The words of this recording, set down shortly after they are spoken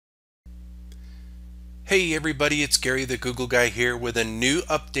Hey everybody, it's Gary the Google Guy here with a new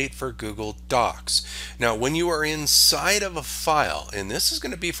update for Google Docs. Now when you are inside of a file, and this is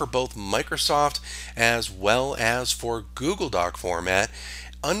going to be for both Microsoft as well as for Google Doc format,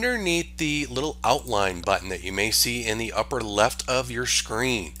 underneath the little outline button that you may see in the upper left of your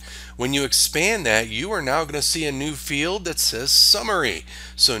screen, when you expand that, you are now going to see a new field that says Summary.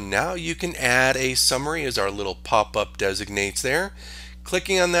 So now you can add a summary as our little pop-up designates there.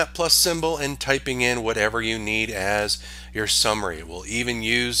 Clicking on that plus symbol and typing in whatever you need as your summary. We'll even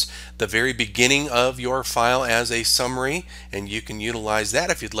use the very beginning of your file as a summary, and you can utilize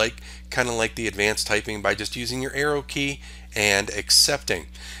that if you'd like, kind of like the advanced typing, by just using your arrow key and accepting.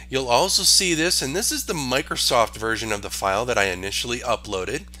 You'll also see this, and this is the Microsoft version of the file that I initially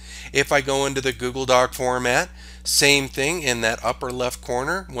uploaded. If I go into the Google Doc format, same thing in that upper left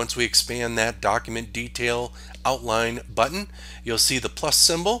corner. Once we expand that document detail outline button, you'll see the plus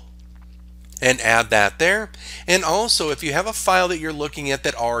symbol and add that there. And also, if you have a file that you're looking at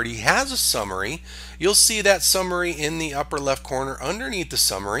that already has a summary, you'll see that summary in the upper left corner underneath the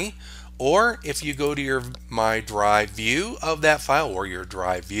summary. Or if you go to your My Drive view of that file, or your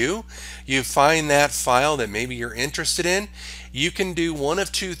Drive view, you find that file that maybe you're interested in, you can do one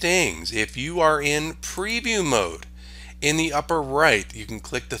of two things. If you are in preview mode, in the upper right, you can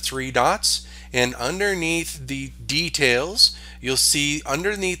click the three dots, and underneath the details, you'll see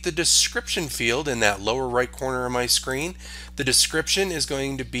underneath the description field in that lower right corner of my screen, the description is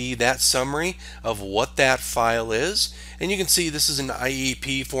going to be that summary of what that file is. And you can see this is an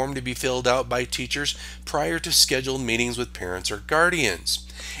IEP form to be filled out by teachers prior to scheduled meetings with parents or guardians.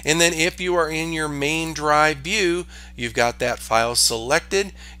 And then if you are in your main Drive view, you've got that file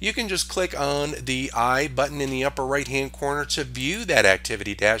selected, you can just click on the I button in the upper right hand corner to view that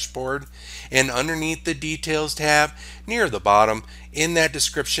activity dashboard. And underneath the Details tab near the bottom, in that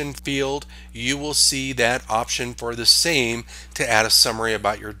description field, you will see that option for the same to add a summary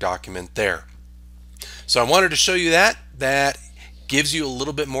about your document there. So I wanted to show you that. That gives you a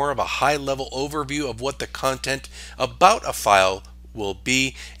little bit more of a high-level overview of what the content about a file will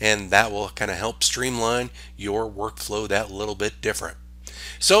be, and that will kind of help streamline your workflow that little bit different.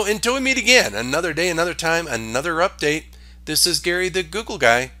 So until we meet again, another day, another time, another update, this is Gary the Google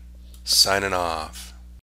Guy signing off.